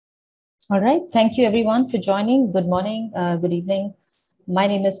All right. Thank you, everyone, for joining. Good morning, good evening. My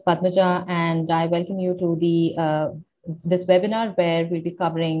name is Padmaja, and I welcome you to this webinar where we'll be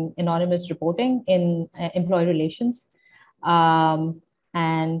covering anonymous reporting in employee relations. And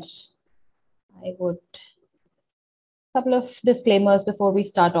I would couple of disclaimers before we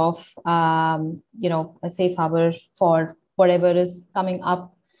start off. A safe harbor for whatever is coming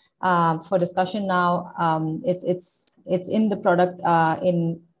up for discussion now. It's in the product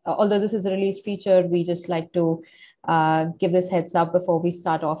although this is a released feature, we just like to give this heads up before we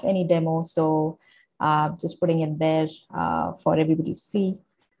start off any demo. So just putting it there for everybody to see.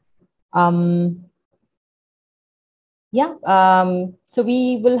 So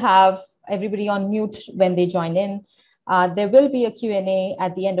we will have everybody on mute when they join in. There will be a Q&A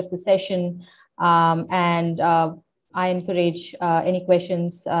at the end of the session, and I encourage any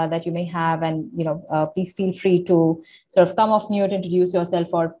questions that you may have, and please feel free to sort of come off mute, introduce yourself,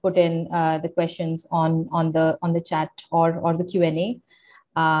 or put in the questions on the chat or the Q&A.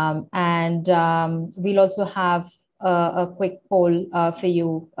 We'll also have a quick poll for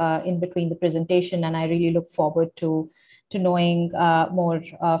you in between the presentation, and I really look forward to knowing more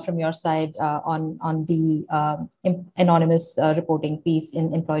from your side on the anonymous reporting piece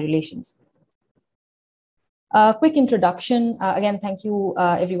in employee relations. Quick introduction. Again, thank you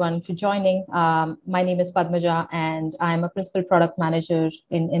everyone for joining. My name is Padmaja, and I'm a principal product manager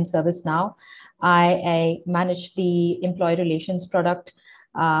in ServiceNow. I manage the employee relations product.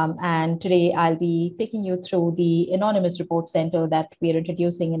 And today I'll be taking you through the anonymous report center that we're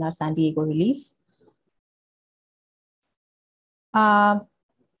introducing in our San Diego release.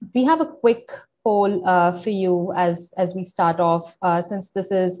 We have a quick poll for you as we start off. Since this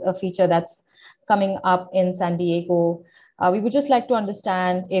is a feature that's coming up in San Diego, we would just like to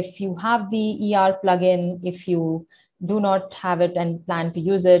understand if you have the ER plugin, if you do not have it and plan to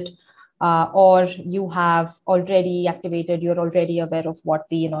use it, or you have already activated, you're already aware of what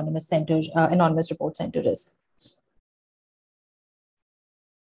the anonymous report center is.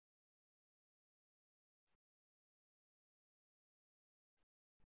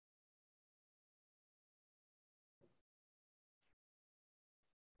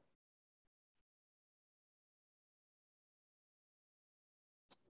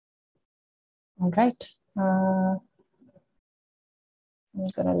 All right. I'm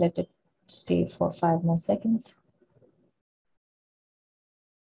gonna let it stay for 5 more seconds.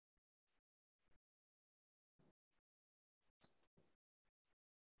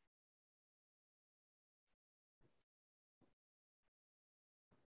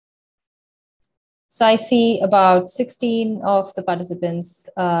 So I see about 16 of the participants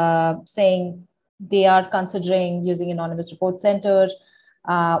saying they are considering using anonymous report center.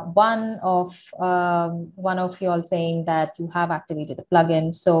 One of you all saying that you have activated the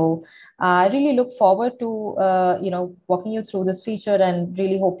plugin. So I really look forward to walking you through this feature, and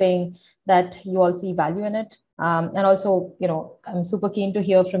really hoping that you all see value in it. And also, I'm super keen to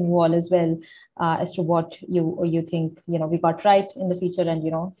hear from you all as well as to what you think we got right in the feature, and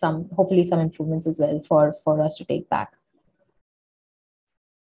hopefully some improvements as well for us to take back.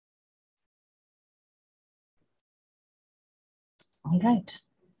 All right.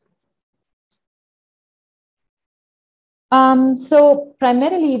 So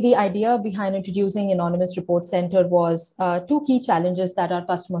primarily the idea behind introducing anonymous report center was two key challenges that our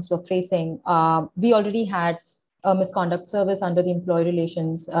customers were facing. We already had a misconduct service under the employee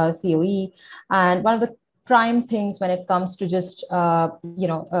relations COE, and one of the prime things when it comes to just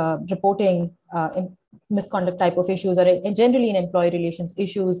reporting misconduct type of issues, or generally in employee relations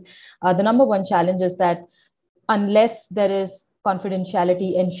issues, the number one challenge is that unless there is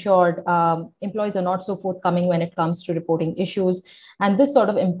confidentiality ensured, employees are not so forthcoming when it comes to reporting issues. And this sort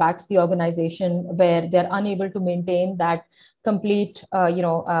of impacts the organization, where they're unable to maintain that complete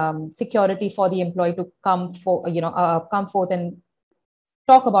security for the employee to come forth and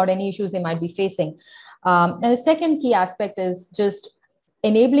talk about any issues they might be facing. And the second key aspect is just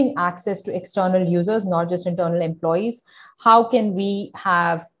enabling access to external users, not just internal employees. How can we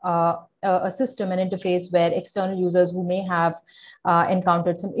have a system, an interface where external users who may have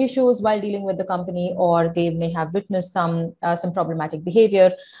encountered some issues while dealing with the company, or they may have witnessed some problematic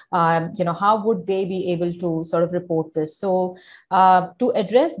behavior, how would they be able to sort of report this? So to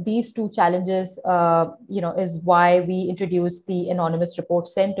address these two challenges, is why we introduced the anonymous report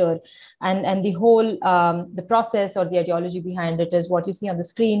center, and the whole the process or the ideology behind it is what you see on the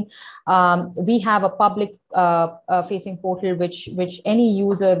screen. We have a public facing portal which any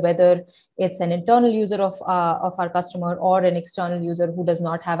user, whether it's an internal user of our customer or an external user who does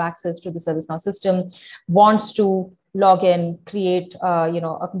not have access to the ServiceNow system, wants to log in, create,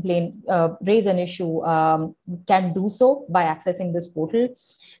 a complaint, raise an issue, can do so by accessing this portal.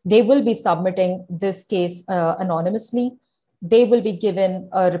 They will be submitting this case anonymously. They will be given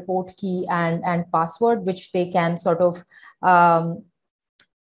a report key and password, which they can sort of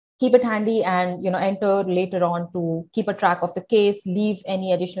keep it handy and enter later on to keep a track of the case, leave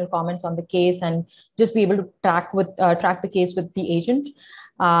any additional comments on the case, and just be able to track the case with the agent.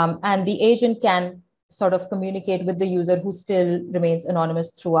 And the agent can sort of communicate with the user who still remains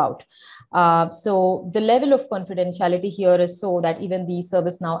anonymous throughout. So the level of confidentiality here is so that even the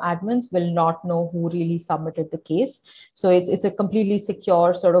ServiceNow admins will not know who really submitted the case. So it's a completely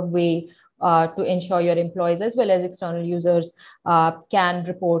secure sort of way to ensure your employees as well as external users can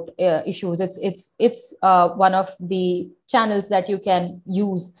report issues. It's one of the channels that you can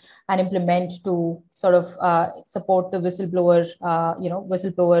use and implement to sort of support the whistleblower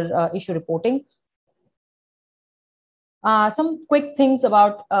issue reporting. Some quick things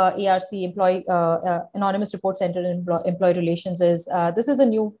about ARC, employee anonymous report center and employee relations is this is a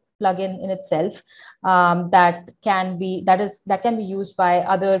new plugin in itself that can be used by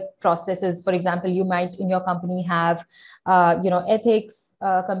other processes. For example, you might in your company have ethics,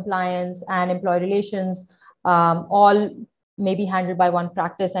 compliance, and employee relations all may be handled by one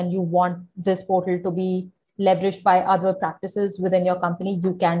practice, and you want this portal to be leveraged by other practices within your company.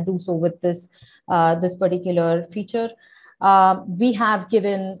 You can do so with this particular feature. We have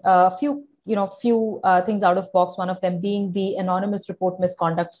given a few things out of box, one of them being the anonymous report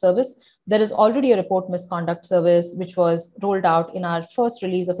misconduct service. There is already a report misconduct service which was rolled out in our first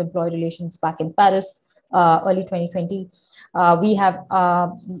release of employee relations back in Paris, early 2020. We have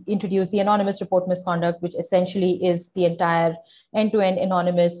introduced the anonymous report misconduct, which essentially is the entire end-to-end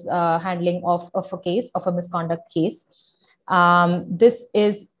anonymous handling of a case, of a misconduct case. This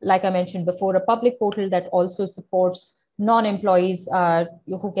is, like I mentioned before, a public portal that also supports non-employees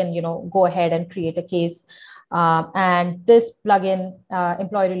who can go ahead and create a case. And this plugin,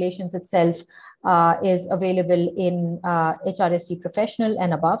 employee relations itself, is available in HRSD professional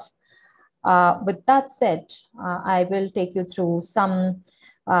and above. With that said, I will take you through some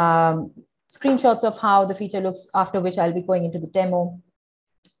screenshots of how the feature looks, after which I'll be going into the demo.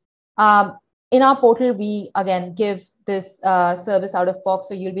 In our portal, we again give this service out of box.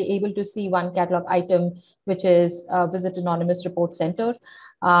 So you'll be able to see one catalog item, which is Visit Anonymous Report Center.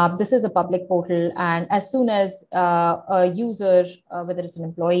 This is a public portal. And as soon as a user, whether it's an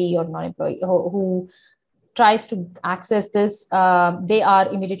employee or non-employee, who tries to access this, they are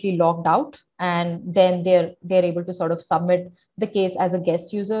immediately logged out. And then they're able to sort of submit the case as a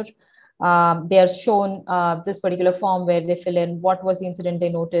guest user. They are shown this particular form where they fill in what was the incident they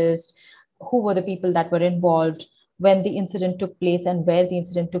noticed, who were the people that were involved, when the incident took place, and where the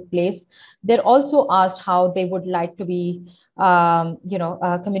incident took place. They're also asked how they would like to be,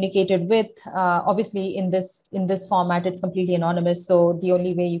 communicated with. Obviously, in this format, it's completely anonymous. So the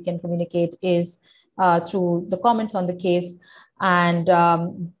only way you can communicate is through the comments on the case. And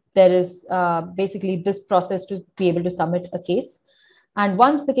there is basically this process to be able to submit a case. And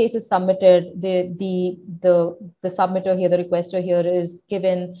once the case is submitted, the submitter here, the requester here, is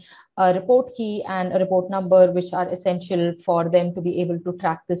given a report key and a report number, which are essential for them to be able to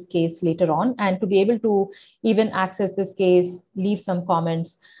track this case later on and to be able to even access this case, leave some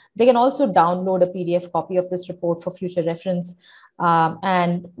comments. They can also download a PDF copy of this report for future reference.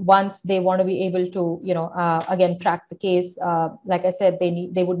 And once they want to be able to, again, track the case, like I said,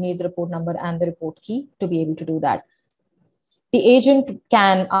 they would need the report number and the report key to be able to do that. The agent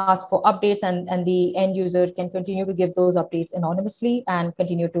can ask for updates, and the end user can continue to give those updates anonymously and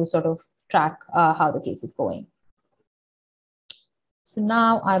continue to sort of track how the case is going. So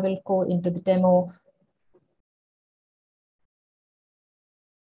now I will go into the demo.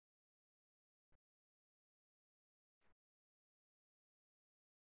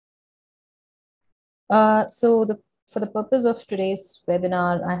 For the purpose of today's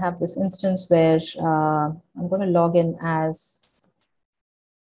webinar, I have this instance where I'm going to log in as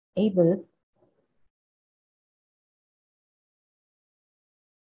Able.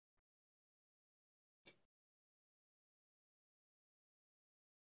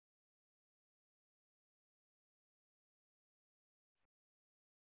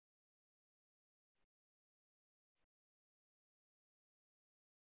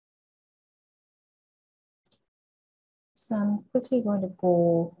 So I'm quickly going to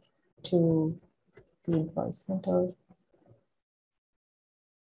go to the Employee Center.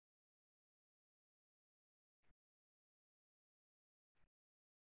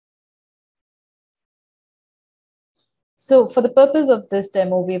 So for the purpose of this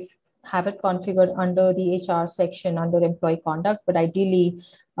demo, we've have it configured under the HR section under employee conduct, but ideally,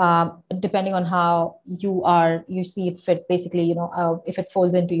 depending on how you see it fit, basically, if it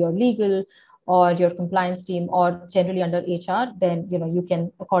falls into your legal or your compliance team or generally under HR, then, you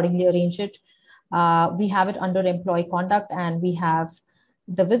can accordingly arrange it. We have it under employee conduct, and we have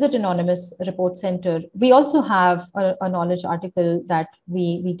the Visit Anonymous Report Center. We also have a knowledge article that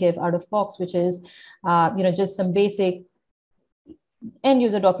we give out of box, which is, just some basic end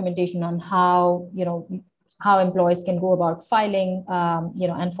user documentation on how employees can go about filing,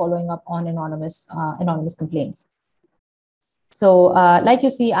 and following up on anonymous complaints. So like you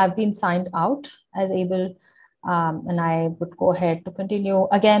see, I've been signed out as able, and I would go ahead to continue.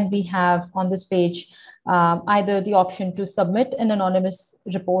 Again, we have on this page either the option to submit an anonymous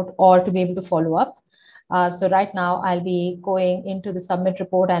report or to be able to follow up. So right now I'll be going into the submit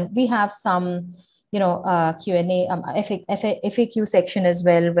report, and we have some Q&A, FAQ section as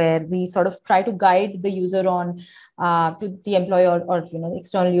well, where we sort of try to guide the user on to the employee or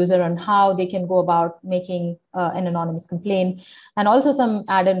external user on how they can go about making an anonymous complaint, and also some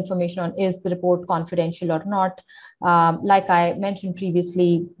added information on is the report confidential or not. Like I mentioned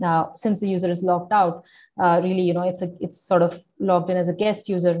previously, since the user is logged out, really, it's sort of logged in as a guest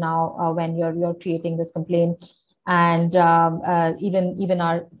user now when you're creating this complaint. And even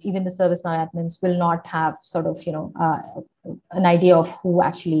the ServiceNow admins will not have sort of an idea of who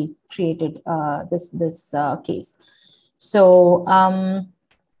actually created this case. So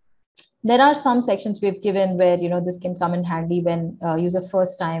there are some sections we've given where this can come in handy when user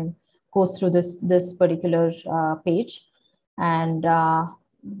first time goes through this particular page. And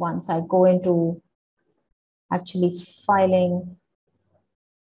once I go into actually filing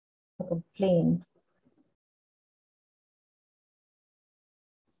a complaint.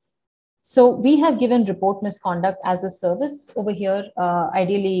 So we have given report misconduct as a service over here.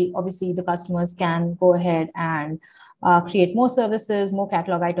 Ideally, obviously, the customers can go ahead and create more services, more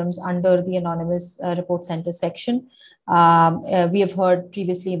catalog items under the anonymous report center section. We have heard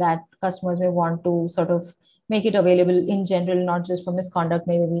previously that customers may want to sort of make it available in general, not just for misconduct,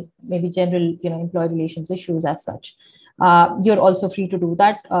 maybe general employee relations issues as such. You're also free to do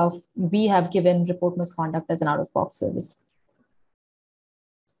that. We have given report misconduct as an out-of-box service.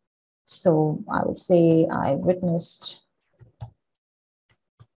 So I would say I witnessed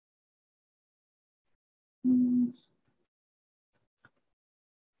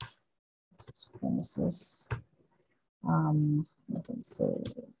premises. I can say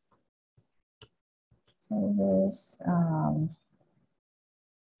service. I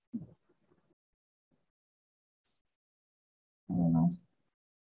don't know.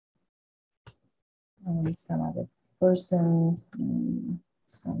 And some other person.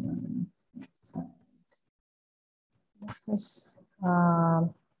 Someone outside office.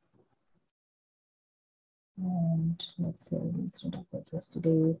 And let's say instead of it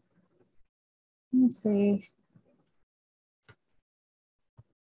yesterday, let's say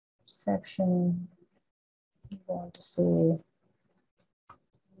section. I want to say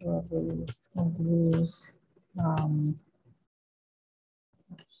verbal abuse,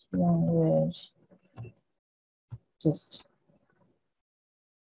 language, just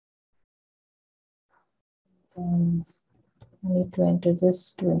then I need to enter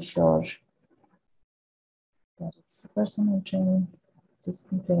this to ensure that it's the person entering this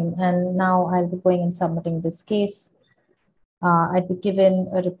complaint. And now I'll be going and submitting this case. I'd be given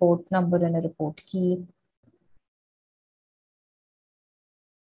a report number and a report key.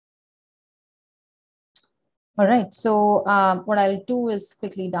 All right, so what I'll do is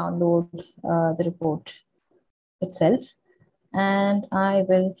quickly download the report itself, and I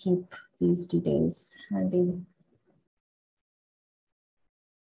will keep these details handy.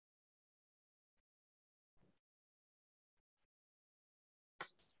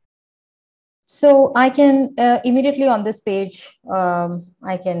 So I can immediately on this page,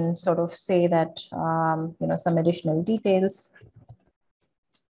 I can sort of say that, some additional details.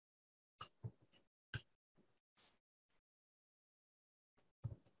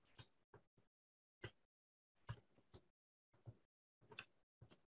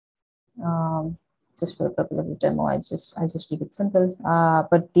 Just for the purpose of the demo, I just keep it simple.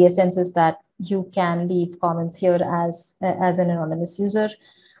 But the essence is that you can leave comments here as an anonymous user.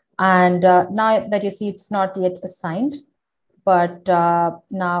 And now that you see it's not yet assigned, but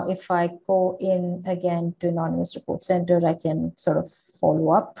now if I go in again to Anonymous Report Center, I can sort of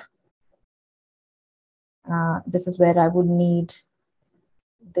follow up. This is where I would need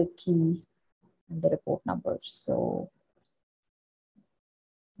the key and the report number. So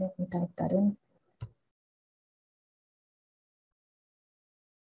let me type that in.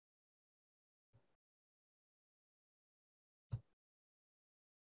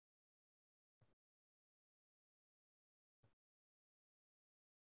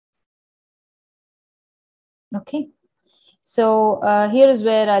 Okay. So here is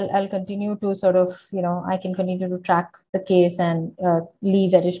where I'll continue to sort of, I can continue to track the case and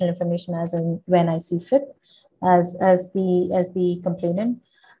leave additional information as and when I see fit as the complainant.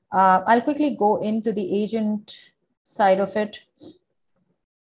 I'll quickly go into the agent side of it.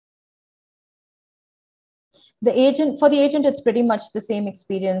 For the agent, it's pretty much the same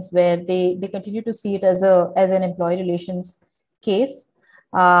experience where they continue to see it as an employee relations case.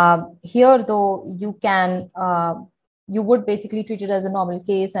 Here, though, you would basically treat it as a normal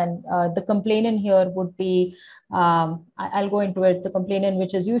case, and the complainant here would be, I'll go into it, the complainant,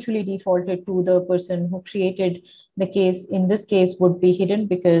 which is usually defaulted to the person who created the case, in this case would be hidden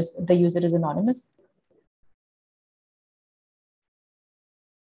because the user is anonymous.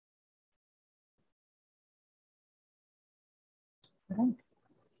 Right.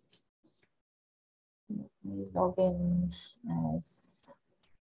 Log in as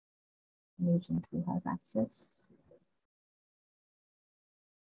an agent who has access.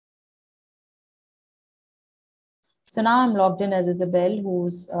 So now I'm logged in as Isabel,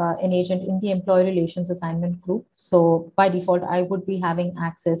 who's an agent in the employee relations assignment group. So by default, I would be having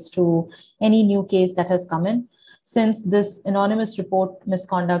access to any new case that has come in. Since this anonymous report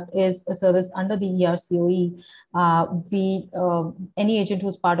misconduct is a service under the ERCOE, any agent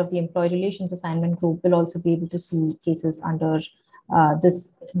who's part of the employee relations assignment group will also be able to see cases under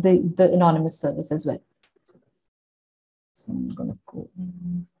the anonymous service as well. So I'm going to go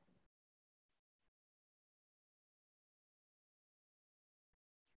in.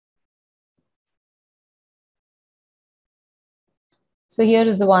 So here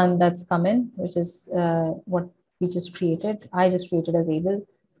is the one that's come in, which is what we just created. I just created as able.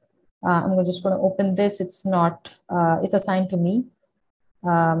 I'm just going to open this. It's not, it's assigned to me,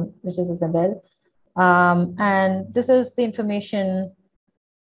 which is Isabel. And this is the information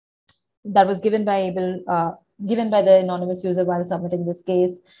that was given by given by the anonymous user while submitting this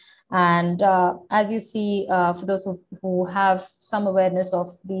case. And as you see, for those who have some awareness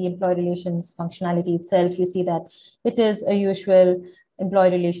of the employee relations functionality itself, you see that it is a usual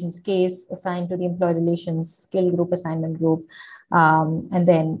employee relations case assigned to the employee relations skill group assignment group, and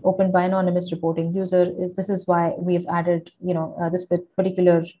then opened by anonymous reporting user. This is why we've added, this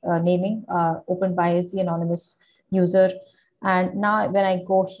particular naming. Opened by is the anonymous user. And now when I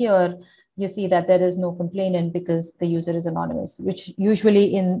go here, you see that there is no complainant because the user is anonymous, which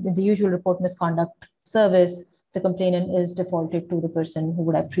usually in the usual report misconduct service, the complainant is defaulted to the person who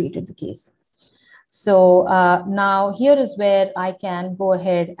would have created the case. So now here is where I can go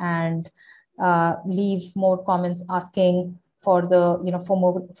ahead and leave more comments asking for the,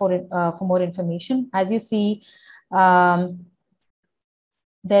 for more information. As you see, there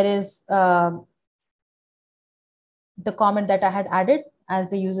is the comment that I had added as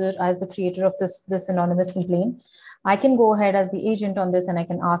the user, as the creator of this anonymous complaint. I can go ahead as the agent on this and I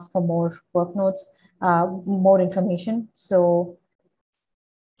can ask for more work notes, more information. So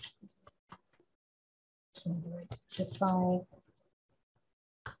identify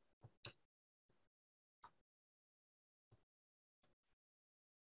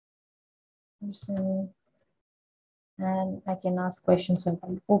person, and I can ask questions when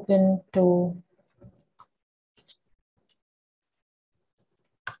I'm open to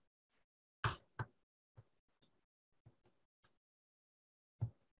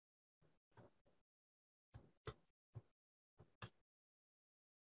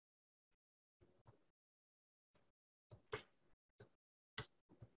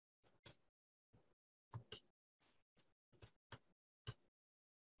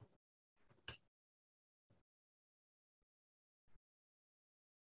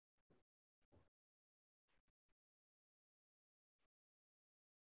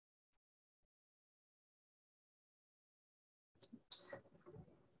oops.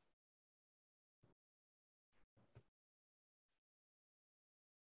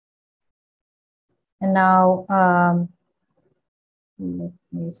 And now let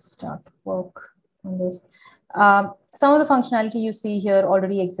me start work on this. Some of the functionality you see here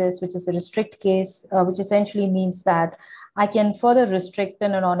already exists, which is a restrict case, which essentially means that I can further restrict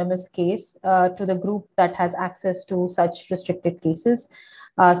an anonymous case to the group that has access to such restricted cases.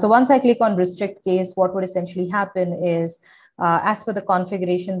 So once I click on restrict case, what would essentially happen is, as per the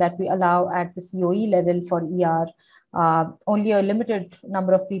configuration that we allow at the COE level for ER, only a limited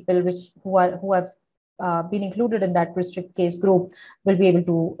number of people who have been included in that restrict case group will be able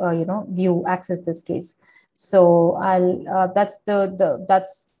to access this case. So that's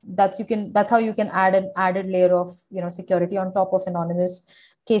how you can add an added layer of security on top of anonymous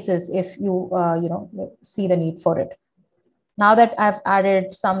cases if you see the need for it. Now that I've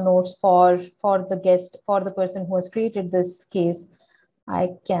added some notes for the guest, for the person who has created this case,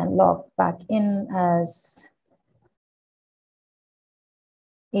 I can log back in as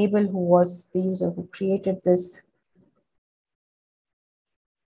Abel, who was the user who created this.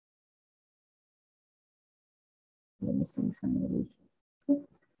 Let me see if I'm able to.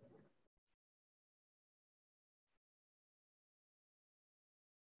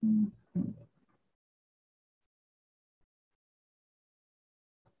 Mm-hmm.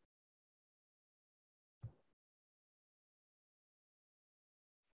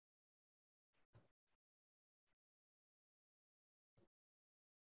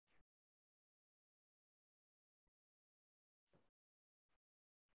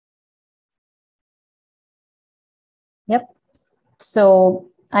 Yep. So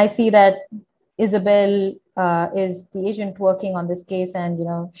I see that Isabel is the agent working on this case, and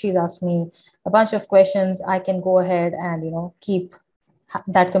she's asked me a bunch of questions. I can go ahead and keep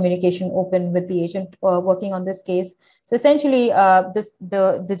that communication open with the agent working on this case. So essentially,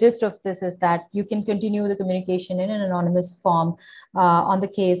 the gist of this is that you can continue the communication in an anonymous form on the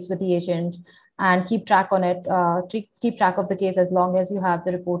case with the agent, and keep track on it, keep track of the case as long as you have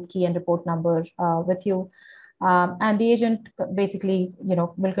the report key and report number with you. And the agent basically,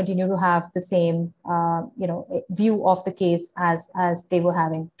 will continue to have the same, view of the case as they were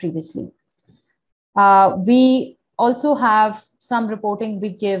having previously. We also have some reporting we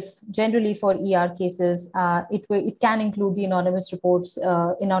give generally for ER cases. It can include the anonymous reports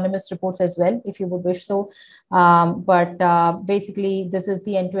as well, if you would wish so. But basically, this is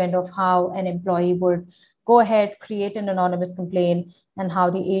the end-to-end of how an employee would go ahead, create an anonymous complaint, and how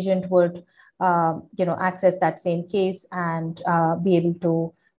the agent would access that same case and be able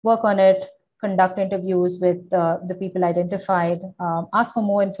to work on it, conduct interviews with the people identified, ask for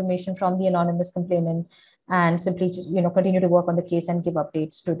more information from the anonymous complainant, and simply continue to work on the case and give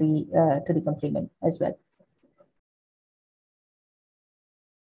updates to the complainant as well.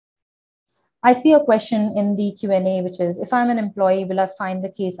 I see a question in the Q&A, which is, if I'm an employee, will I find the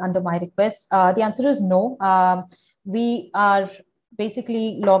case under my request? The answer is no. We are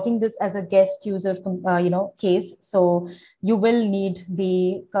basically logging this as a guest user, case. So you will need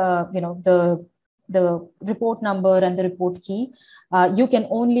the report number and the report key. You can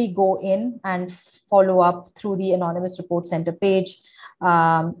only go in and follow up through the anonymous report center page.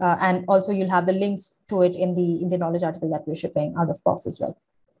 And also you'll have the links to it in the knowledge article that we're shipping out of box as well.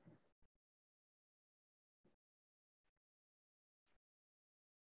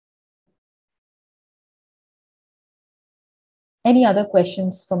 Any other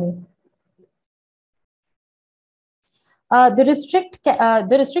questions for me? The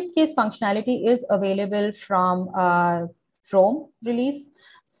restrict case functionality is available from Chrome release.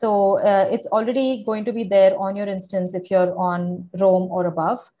 So it's already going to be there on your instance if you're on Rome or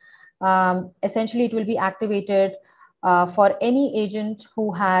above. Essentially, it will be activated for any agent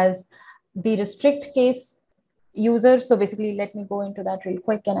who has the restrict case user. So basically, let me go into that real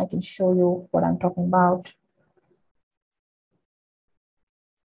quick and I can show you what I'm talking about.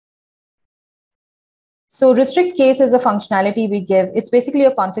 So restrict case is a functionality we give. It's basically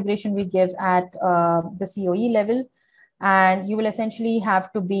a configuration we give at the COE level. And you will essentially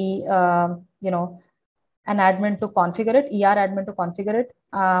have to be, an admin to configure it, ER admin to configure it.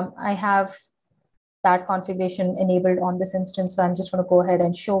 I have that configuration enabled on this instance. So I'm just going to go ahead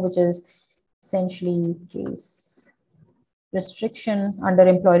and show, which is essentially case restriction under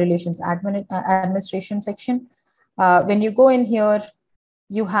employee relations administration section. When you go in here,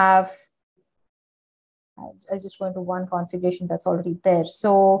 you have, I'll just go into one configuration that's already there.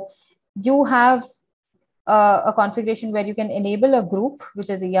 So you have a configuration where you can enable a group, which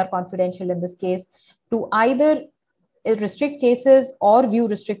is ER confidential in this case, to either restrict cases or view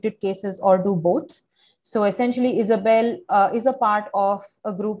restricted cases or do both. So essentially, Isabel is a part of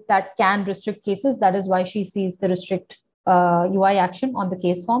a group that can restrict cases. That is why she sees the restrict UI action on the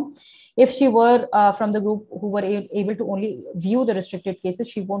case form. If she were from the group who were able to only view the restricted cases,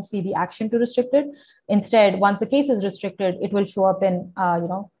 she won't see the action to restrict it. Instead, once the case is restricted, it will show up in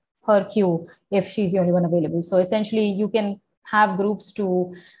her queue if she's the only one available. So essentially, you can have groups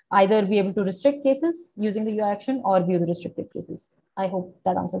to either be able to restrict cases using the UI action or view the restricted cases. I hope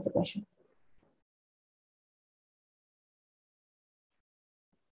that answers the question.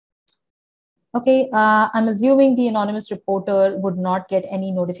 Okay, I'm assuming the anonymous reporter would not get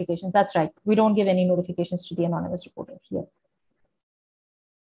any notifications. That's right. We don't give any notifications to the anonymous reporter. Yeah.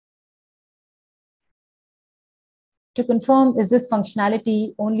 To confirm, is this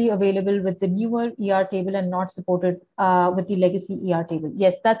functionality only available with the newer ER table and not supported with the legacy ER table?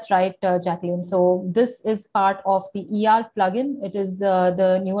 Yes, that's right, Jacqueline. So this is part of the ER plugin. It is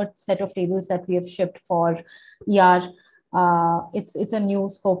the newer set of tables that we have shipped for ER. It's a new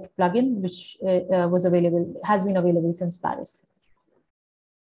scoped plugin which has been available since Paris.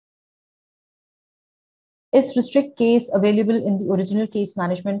 Is restrict case available in the original case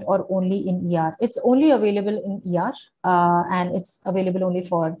management or only in ER? It's only available in ER, and it's available only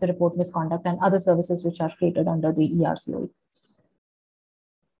for the report misconduct and other services which are created under the ER COE.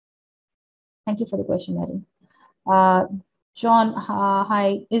 Thank you for the question, Erin. John,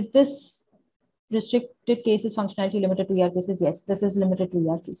 hi. Is this restricted cases functionality limited to ER cases? Yes, this is limited to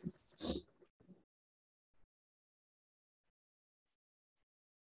ER cases.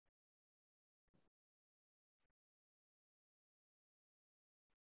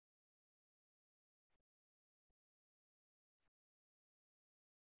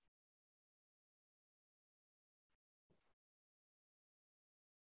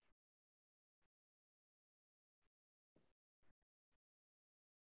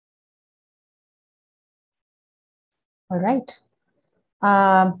 All right.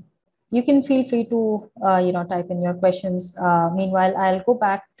 You can feel free to type in your questions. Meanwhile, I'll go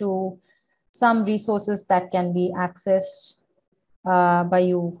back to some resources that can be accessed by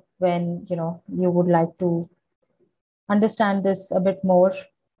you when you would like to understand this a bit more.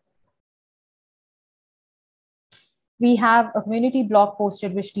 We have a community blog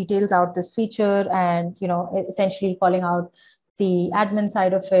posted which details out this feature and essentially calling out the admin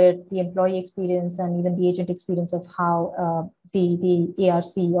side of it, the employee experience, and even the agent experience of how the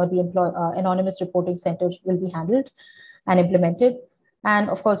ARC or the anonymous reporting center will be handled and implemented. And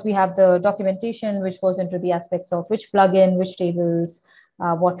of course, we have the documentation which goes into the aspects of which plugin, which tables,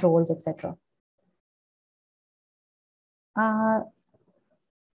 what roles, etc.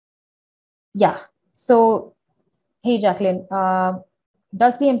 Yeah. So, hey, Jacqueline,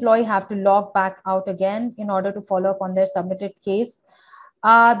 does the employee have to log back out again in order to follow up on their submitted case?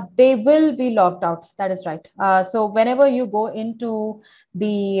 They will be logged out. That is right. So whenever you go into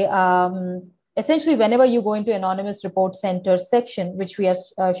the, essentially, whenever you go into anonymous report center section, which we are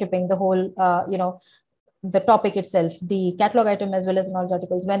shipping the whole, the topic itself, the catalog item as well as knowledge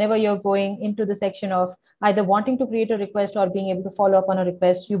articles, whenever you're going into the section of either wanting to create a request or being able to follow up on a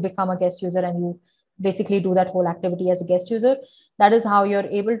request, you become a guest user and you basically do that whole activity as a guest user. That is how you're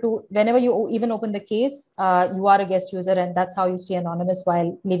able to, whenever you even open the case, you are a guest user, and that's how you stay anonymous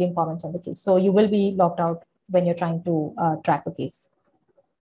while leaving comments on the case. So you will be logged out when you're trying to track a case.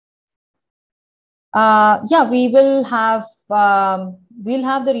 Yeah, we will have we'll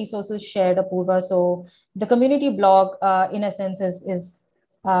have the resources shared, Apurva. So the community blog, in a sense, is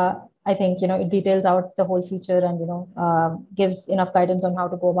I think it details out the whole feature and gives enough guidance on how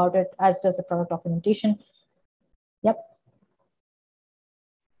to go about it, as does the product documentation. Yep.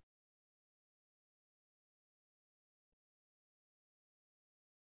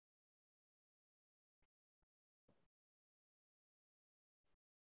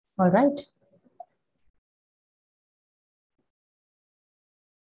 All right.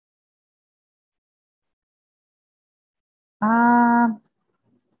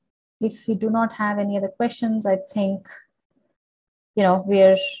 If we do not have any other questions, I think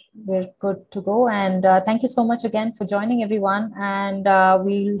we're good to go. And thank you so much again for joining, everyone. And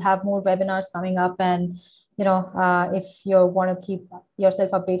we'll have more webinars coming up. And if you want to keep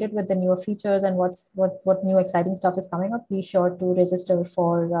yourself updated with the newer features and what new exciting stuff is coming up, be sure to register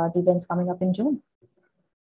for the events coming up in June.